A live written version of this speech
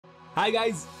Hi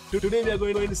guys, today we are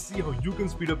going to see how you can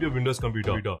speed up your Windows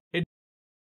computer.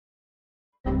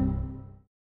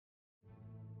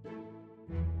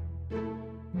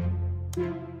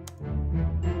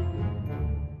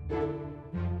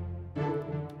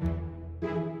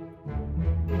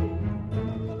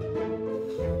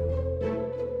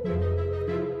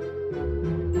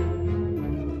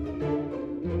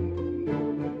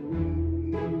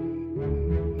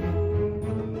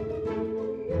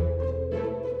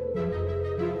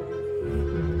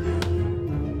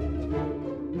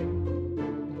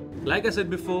 Like I said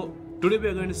before, today we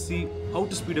are going to see how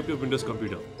to speed up your Windows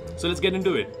computer. So let's get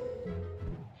into it.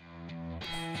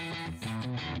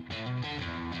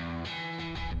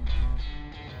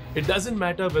 It doesn't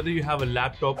matter whether you have a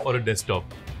laptop or a desktop.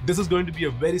 This is going to be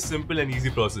a very simple and easy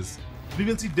process. We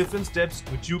will see different steps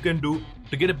which you can do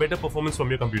to get a better performance from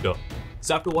your computer.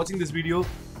 So after watching this video,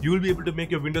 you will be able to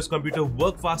make your Windows computer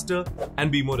work faster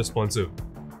and be more responsive.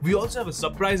 We also have a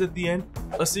surprise at the end,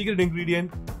 a secret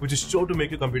ingredient which is sure to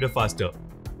make your computer faster.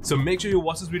 So make sure you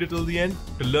watch this video till the end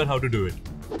to learn how to do it.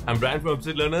 I'm Brian from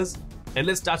Website Learners, and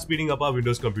let's start speeding up our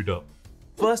Windows computer.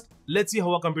 First, let's see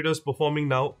how our computer is performing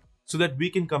now so that we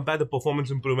can compare the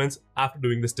performance improvements after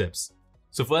doing the steps.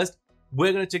 So first,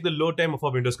 we're going to check the load time of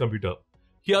our Windows computer.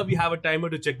 Here we have a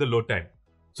timer to check the load time.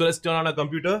 So let's turn on our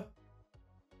computer.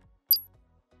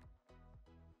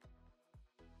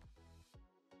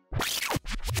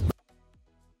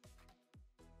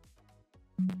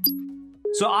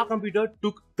 So our computer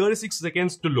took 36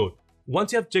 seconds to load.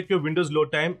 Once you have checked your Windows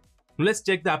load time, let's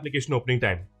check the application opening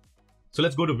time. So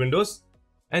let's go to Windows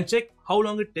and check how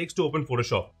long it takes to open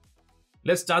Photoshop.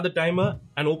 Let's start the timer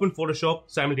and open Photoshop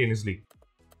simultaneously.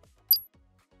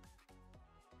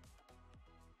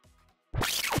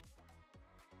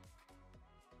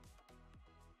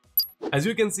 As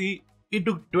you can see, it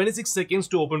took 26 seconds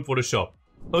to open Photoshop.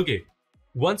 Okay,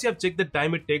 once you have checked the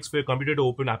time it takes for your computer to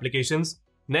open applications,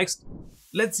 next,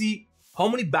 let's see how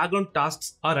many background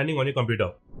tasks are running on your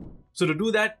computer. So to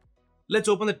do that, let's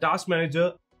open the Task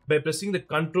Manager by pressing the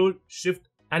CTRL SHIFT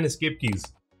and Escape keys.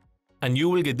 And you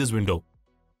will get this window.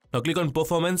 Now click on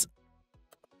Performance.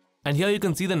 And here you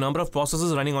can see the number of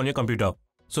processes running on your computer.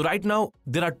 So right now,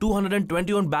 there are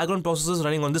 221 background processes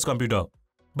running on this computer.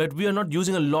 But we are not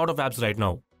using a lot of apps right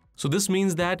now. So this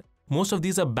means that most of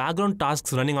these are background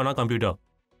tasks running on our computer.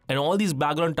 And all these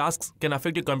background tasks can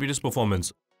affect your computer's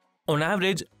performance. On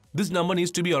average, this number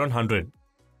needs to be around 100.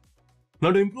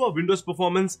 Now to improve our Windows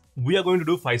performance, we are going to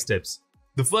do 5 steps.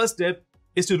 The first step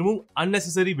is to remove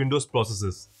unnecessary Windows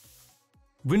processes.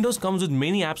 Windows comes with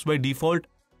many apps by default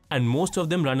and most of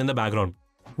them run in the background.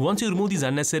 Once you remove these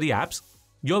unnecessary apps,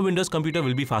 your Windows computer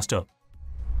will be faster.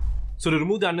 So to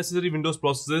remove the unnecessary Windows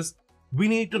processes, we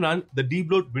need to run the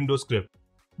Debloat Windows script.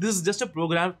 This is just a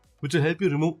program which will help you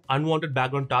remove unwanted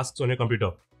background tasks on your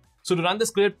computer. So to run the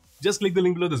script, just click the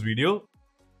link below this video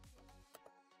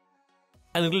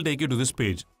and it will take you to this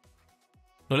page.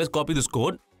 Now let's copy this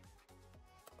code.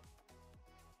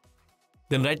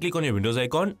 Then right click on your Windows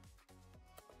icon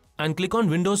and click on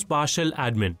Windows PowerShell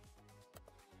Admin.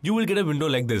 You will get a window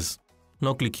like this.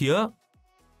 Now click here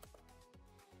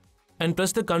and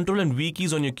press the Ctrl and V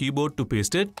keys on your keyboard to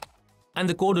paste it, and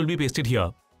the code will be pasted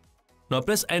here. Now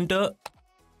press Enter.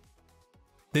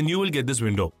 Then you will get this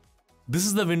window. This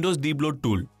is the Windows Debloat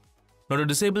tool. Now to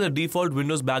disable the default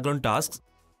Windows background tasks,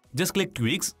 just click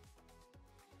Tweaks.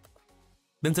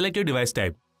 Then select your device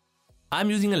type. I'm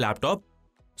using a laptop,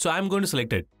 so I'm going to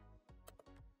select it.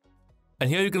 And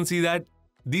here you can see that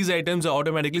these items are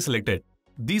automatically selected.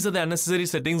 These are the unnecessary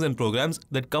settings and programs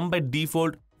that come by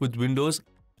default with Windows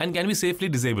and can be safely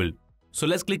disabled. So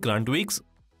let's click Run Tweaks.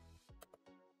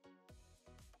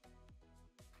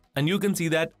 And you can see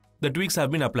that the tweaks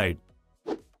have been applied.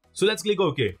 So let's click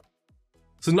OK.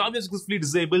 So now we have successfully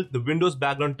disabled the Windows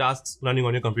background tasks running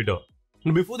on your computer.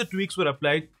 Now before the tweaks were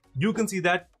applied, you can see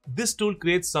that this tool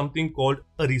creates something called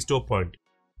a restore point.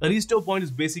 A restore point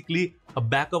is basically a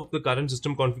backup of the current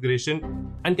system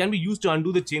configuration and can be used to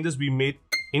undo the changes we made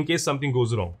in case something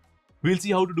goes wrong. We'll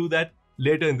see how to do that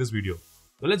later in this video.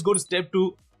 Now let's go to step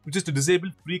 2, which is to disable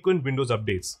frequent Windows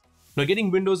updates. Now getting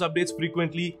Windows updates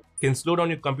frequently can slow down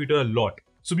your computer a lot.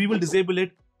 So we will disable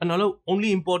it and allow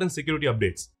only important security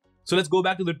updates. So let's go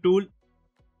back to the tool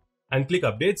and click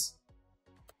Updates.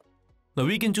 Now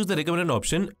we can choose the recommended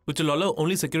option, which will allow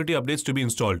only security updates to be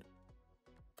installed.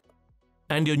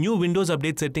 And your new Windows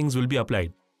update settings will be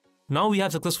applied. Now we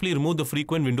have successfully removed the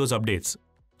frequent Windows updates.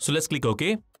 So let's click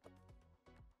OK.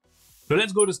 Now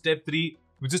let's go to step 3,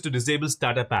 which is to disable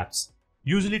startup apps.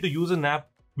 Usually to use an app,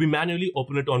 we manually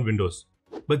open it on Windows.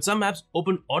 But some apps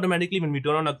open automatically when we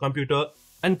turn on our computer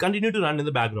and continue to run in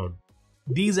the background.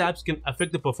 these apps can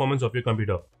affect the performance of your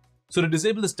computer. So to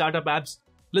disable the startup apps,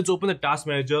 let's open the task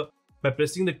manager by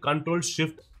pressing the CTRL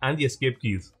SHIFT and the escape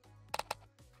keys.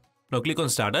 Now click on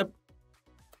startup.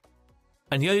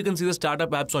 And here you can see the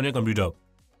startup apps on your computer.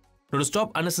 Now to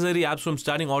stop unnecessary apps from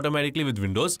starting automatically with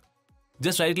Windows,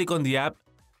 just right click on the app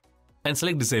and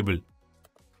select disable.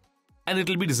 And it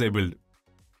will be disabled.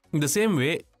 In the same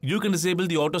way, you can disable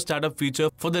the auto startup feature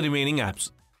for the remaining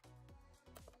apps.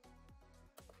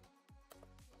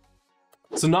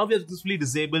 So now we have successfully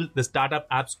disabled the startup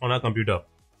apps on our computer.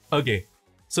 Okay,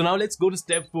 so now let's go to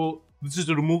step 4, which is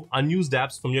to remove unused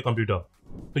apps from your computer.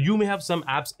 So you may have some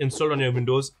apps installed on your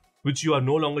Windows which you are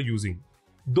no longer using.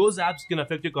 Those apps can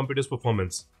affect your computer's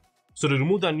performance. So to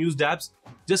remove the unused apps,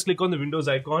 just click on the Windows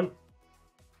icon.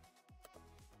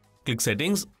 Click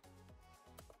Settings.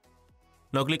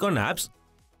 Now click on Apps.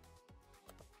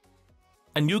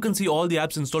 And you can see all the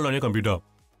apps installed on your computer.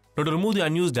 Now to remove the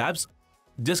unused apps,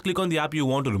 just click on the app you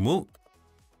want to remove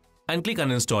and click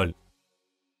Uninstall.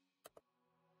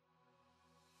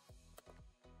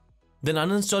 Then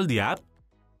uninstall the app.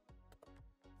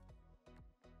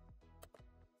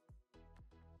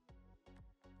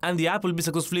 And the app will be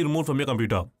successfully removed from your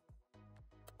computer.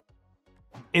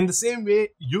 In the same way,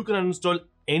 you can uninstall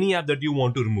any app that you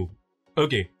want to remove.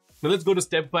 Okay, now let's go to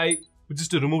step 5, which is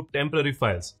to remove temporary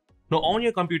files. Now on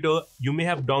your computer, you may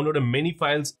have downloaded many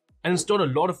files and installed a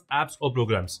lot of apps or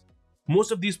programs.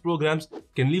 Most of these programs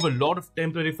can leave a lot of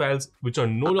temporary files which are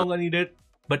no longer needed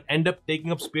but end up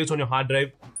taking up space on your hard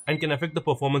drive and can affect the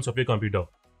performance of your computer.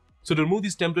 So to remove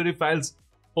these temporary files,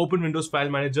 open Windows File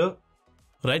Manager.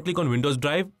 Right click on Windows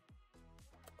Drive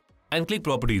and click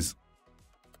Properties.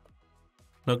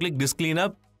 Now click Disk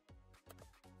Cleanup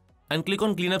and click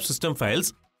on Clean Up System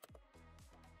Files.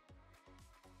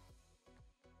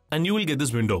 And you will get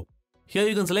this window. Here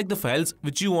you can select the files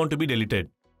which you want to be deleted.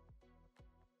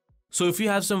 So if you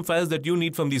have some files that you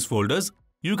need from these folders,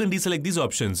 you can deselect these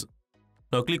options.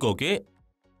 Now click OK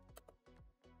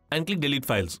and click Delete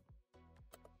Files.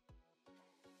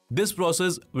 This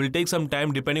process will take some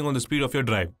time depending on the speed of your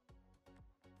drive.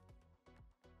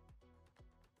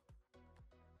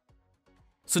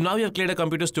 So now you have cleared a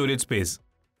computer storage space.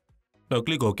 Now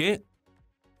click OK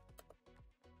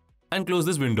and close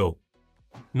this window.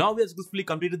 Now we have successfully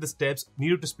completed the steps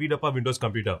needed to speed up our Windows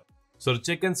computer. So to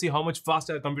check and see how much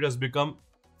faster our computer has become,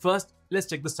 first let's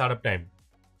check the startup time.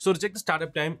 So to check the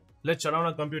startup time, let's shut down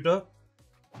our computer.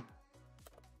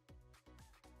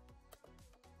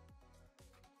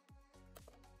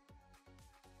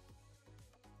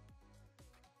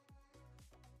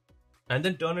 And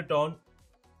then turn it on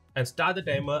and start the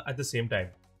timer at the same time.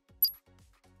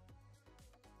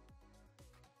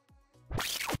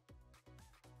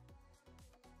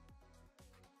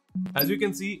 As you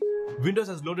can see, Windows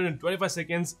has loaded in 25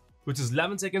 seconds, which is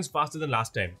 11 seconds faster than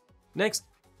last time. Next,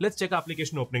 let's check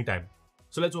application opening time.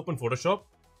 So let's open Photoshop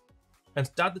and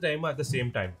start the timer at the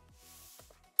same time.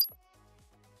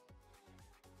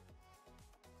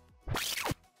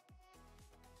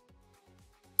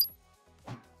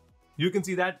 You can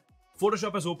see that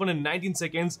Photoshop has opened in 19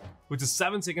 seconds, which is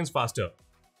 7 seconds faster.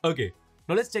 Okay,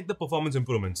 now let's check the performance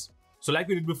improvements. So like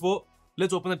we did before,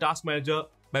 let's open the Task Manager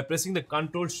by pressing the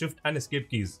CTRL SHIFT and escape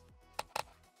keys.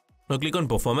 Now click on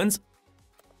Performance.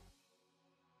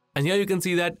 And here you can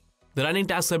see that the running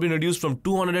tasks have been reduced from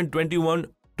 221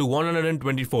 to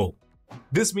 124.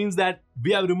 This means that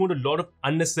we have removed a lot of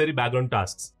unnecessary background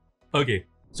tasks. Okay,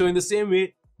 so in the same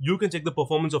way, you can check the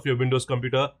performance of your Windows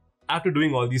computer after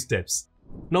doing all these steps.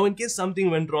 Now in case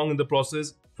something went wrong in the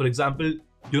process, for example,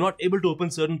 you're not able to open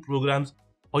certain programs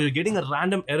or you're getting a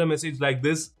random error message like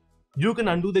this, you can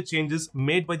undo the changes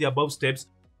made by the above steps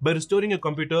by restoring your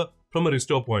computer from a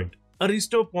restore point. A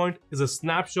restore point is a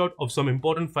snapshot of some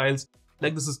important files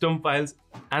like the system files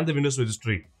and the Windows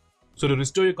registry. So to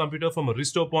restore your computer from a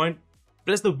restore point,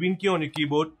 press the Win key on your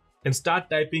keyboard and start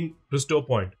typing restore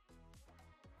point.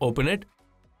 Open it.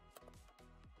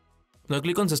 Now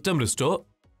click on System Restore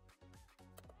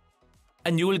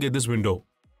and you will get this window.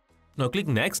 Now click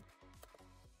Next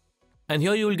and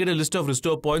here you will get a list of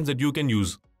restore points that you can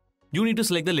use. You need to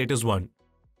select the latest one.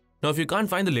 Now if you can't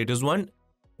find the latest one,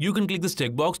 you can click this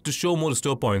checkbox to show more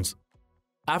restore points.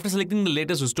 After selecting the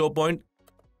latest restore point,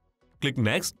 click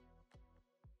Next.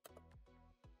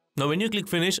 Now when you click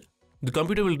Finish, the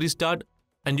computer will restart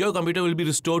and your computer will be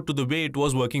restored to the way it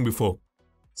was working before.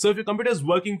 So if your computer is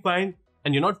working fine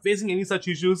and you're not facing any such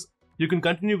issues, you can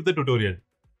continue with the tutorial.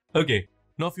 Okay,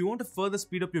 now if you want to further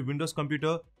speed up your Windows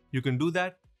computer, you can do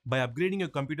that by upgrading your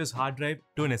computer's hard drive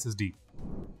to an SSD.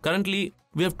 Currently,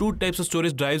 we have two types of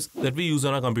storage drives that we use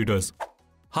on our computers.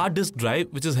 Hard disk drive,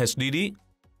 which is HDD,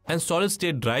 and solid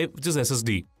state drive, which is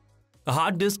SSD. A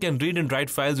hard disk can read and write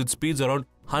files with speeds around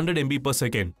 100 MB per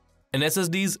second, and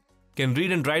SSDs can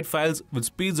read and write files with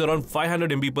speeds around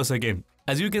 500 MB per second.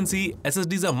 As you can see,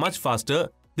 SSDs are much faster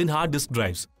than hard disk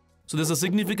drives. So there's a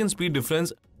significant speed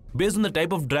difference based on the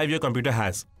type of drive your computer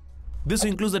has. This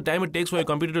includes the time it takes for your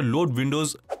computer to load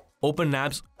Windows, open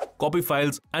apps, copy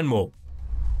files, and more.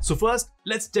 So first,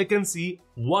 let's check and see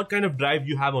what kind of drive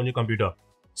you have on your computer.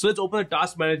 So let's open the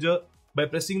task manager by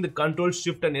pressing the CTRL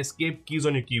SHIFT and ESC keys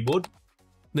on your keyboard.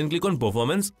 Then click on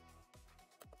Performance.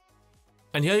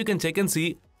 And here you can check and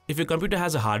see if your computer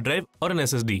has a hard drive or an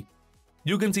SSD.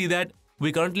 You can see that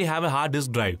we currently have a hard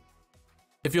disk drive.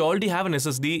 If you already have an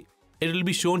SSD, it will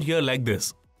be shown here like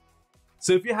this.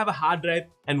 So if you have a hard drive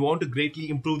and want to greatly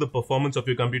improve the performance of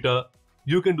your computer,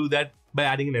 you can do that by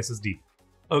adding an SSD.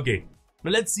 Okay,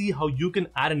 now let's see how you can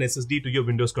add an SSD to your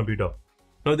Windows computer.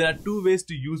 Now there are two ways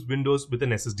to use Windows with an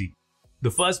SSD.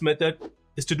 The first method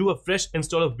is to do a fresh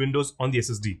install of Windows on the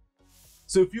SSD.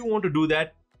 So if you want to do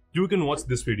that, you can watch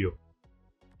this video.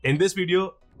 In this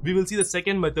video, we will see the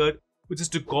second method, which is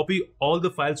to copy all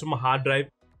the files from a hard drive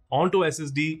onto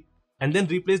SSD and then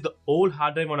replace the old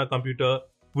hard drive on our computer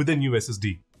with a new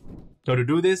SSD. Now to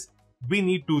do this, we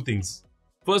need two things.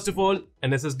 First of all,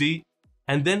 an SSD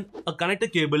and then a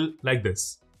connector cable like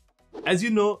this. As you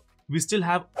know, we still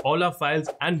have all our files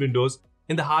and windows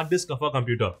in the hard disk of our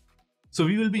computer. So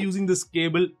we will be using this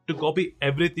cable to copy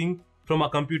everything from our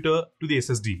computer to the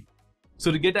SSD.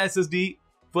 So to get our SSD,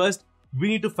 first we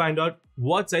need to find out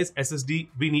what size SSD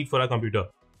we need for our computer.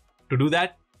 To do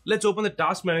that, let's open the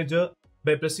task manager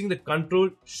by pressing the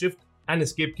CTRL, SHIFT and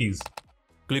ESC keys.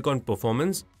 Click on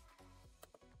Performance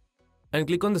and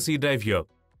click on the C drive here.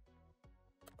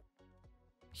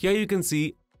 Here you can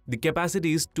see the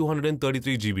capacity is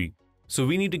 233 GB. So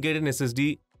we need to get an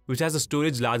SSD which has a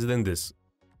storage larger than this.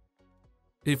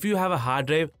 If you have a hard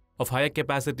drive of higher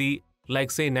capacity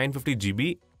like say 950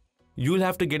 GB, you will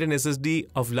have to get an SSD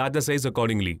of larger size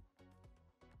accordingly.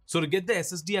 So to get the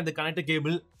SSD and the connector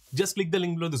cable, just click the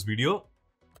link below this video.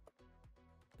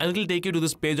 And it will take you to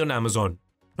this page on Amazon.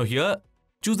 Now here,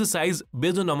 choose the size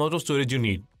based on the amount of storage you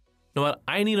need. Now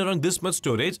I need around this much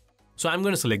storage, so I'm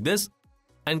going to select this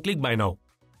and click Buy Now.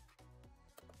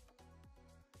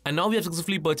 And now we have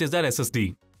successfully purchased our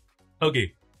SSD.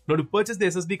 Okay, now to purchase the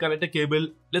SSD connector cable,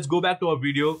 let's go back to our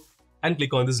video and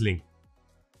click on this link.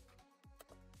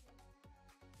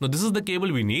 Now this is the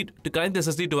cable we need to connect the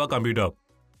SSD to our computer.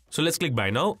 So let's click Buy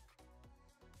Now.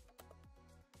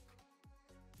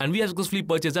 And we have successfully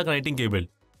purchased our connecting cable.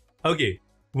 Okay,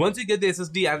 once you get the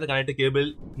SSD and the connector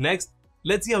cable, next,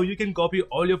 let's see how you can copy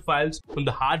all your files from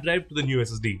the hard drive to the new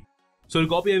SSD. So to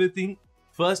copy everything,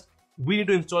 first, we need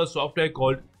to install a software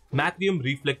called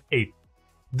𝗀𝗃𝗃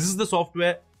This is the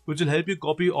software which will help you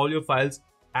copy all your files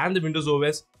and the Windows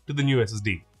OS to the new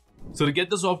SSD. So to get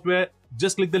the software,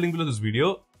 just click the link below this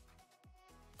video.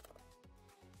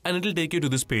 And it will take you to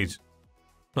this page.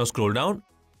 Now scroll down.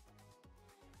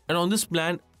 And on this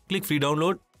plan, click Free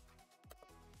Download.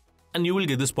 And you will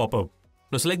get this pop-up.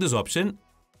 Now select this option.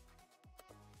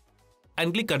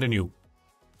 And click Continue.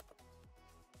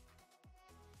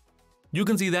 You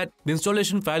can see that the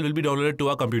installation file will be downloaded to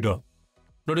our computer.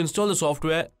 Now to install the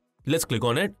software, let's click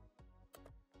on it.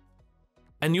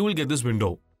 And you will get this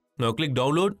window. Now click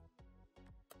Download.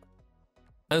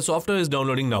 And the software is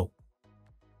downloading now.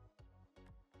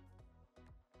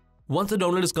 Once the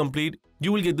download is complete,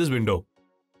 you will get this window.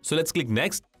 So let's click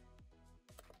Next.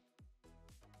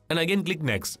 And again click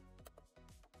Next.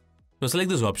 Now select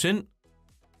this option.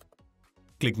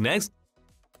 Click Next.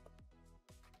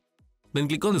 Then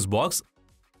click on this box.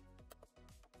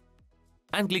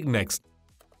 And click Next.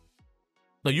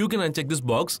 Now you can uncheck this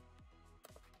box.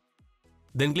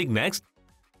 Then click Next.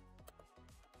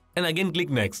 And again click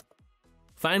Next.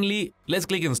 Finally, let's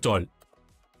click Install.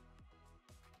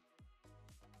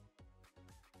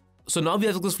 So now we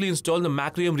have successfully installed the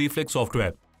𝗀𝗃𝗃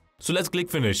software. So let's click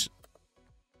Finish.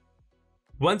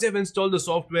 Once you have installed the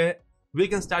software, we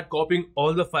can start copying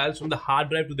all the files from the hard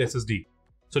drive to the SSD.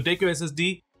 So take your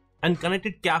SSD and connect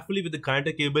it carefully with the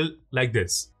connector cable like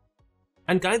this.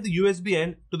 And connect the USB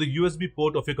end to the USB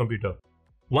port of your computer.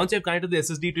 Once you have connected the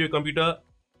SSD to your computer,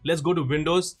 let's go to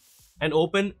Windows and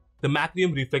open the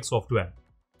𝗀𝗃𝗃 software.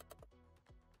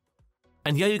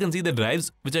 And here you can see the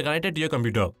drives which are connected to your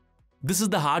computer. This is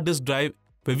the hard disk drive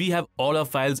where we have all our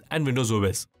files and Windows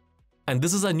OS. And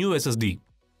this is our new SSD.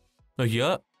 Now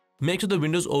here, make sure the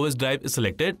Windows OS drive is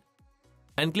selected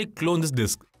and click Clone this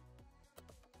disk.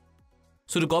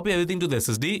 So to copy everything to the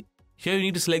SSD, here you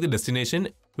need to select the destination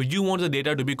where you want the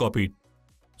data to be copied.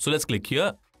 So let's click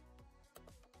here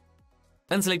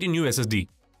and select a new SSD.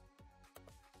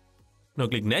 Now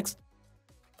click next.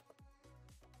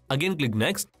 Again click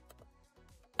next.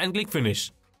 And click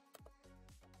finish.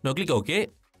 Now click OK.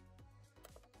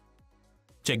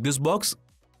 Check this box.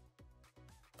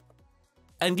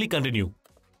 And click continue.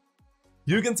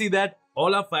 You can see that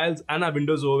all our files and our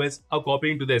Windows OS are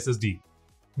copying to the SSD.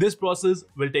 This process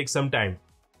will take some time,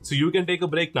 so you can take a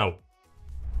break now.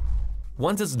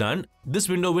 Once it's done, this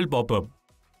window will pop up.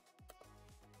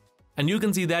 And you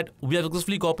can see that we have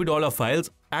successfully copied all our files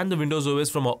and the Windows OS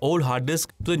from our old hard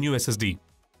disk to the new SSD.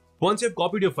 Once you have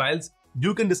copied your files,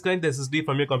 you can disconnect the SSD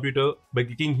from your computer by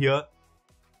clicking here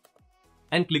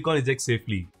and click on eject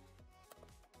safely.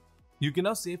 You can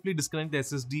now safely disconnect the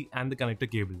SSD and the connector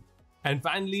cable. And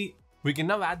finally, we can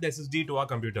now add the SSD to our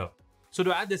computer. So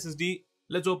to add the SSD,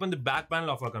 let's open the back panel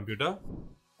of our computer.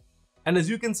 And as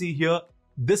you can see here,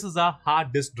 this is our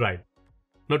hard disk drive.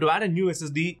 Now to add a new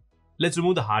SSD, let's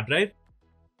remove the hard drive.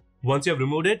 Once you have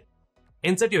removed it,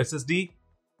 insert your SSD.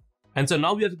 And so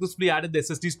now we have successfully added the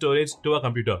SSD storage to our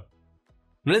computer.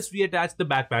 Now let's reattach the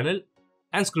back panel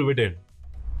and screw it in.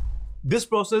 This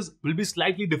process will be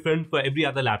slightly different for every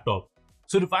other laptop.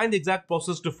 So to find the exact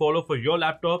process to follow for your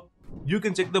laptop, you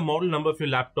can check the model number of your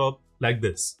laptop like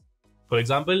this. For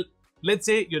example, let's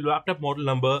say your laptop model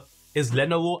number is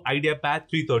Lenovo IdeaPad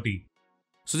 330.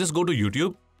 So just go to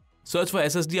YouTube, search for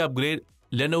SSD upgrade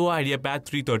Lenovo IdeaPad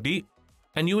 330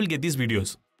 and you will get these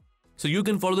videos. So you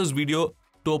can follow this video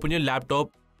to open your laptop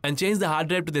and change the hard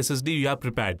drive to the SSD you have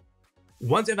prepared.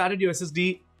 Once you've added your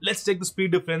SSD, let's check the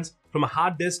speed difference from a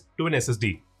hard disk to an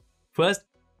SSD. First,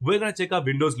 we're going to check our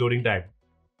Windows loading time.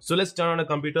 So let's turn on a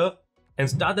computer and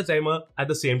start the timer at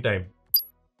the same time.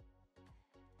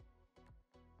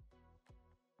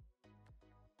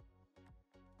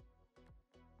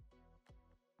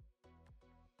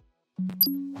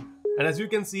 And as you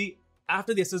can see,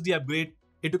 after the SSD upgrade,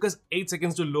 it took us 8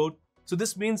 seconds to load. So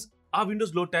this means our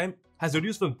Windows load time has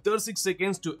reduced from 36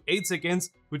 seconds to 8 seconds,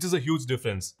 which is a huge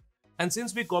difference. And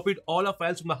since we copied all our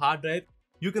files from the hard drive,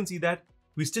 you can see that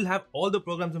we still have all the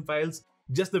programs and files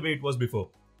just the way it was before.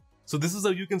 So this is how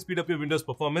you can speed up your Windows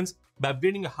performance by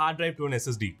upgrading a hard drive to an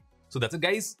SSD. So that's it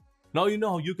guys. Now you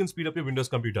know how you can speed up your Windows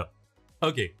computer.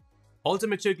 Okay. Also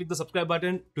make sure you click the subscribe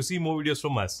button to see more videos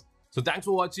from us. So thanks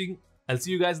for watching. I'll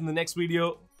see you guys in the next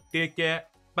video. Take care.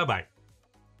 Bye bye.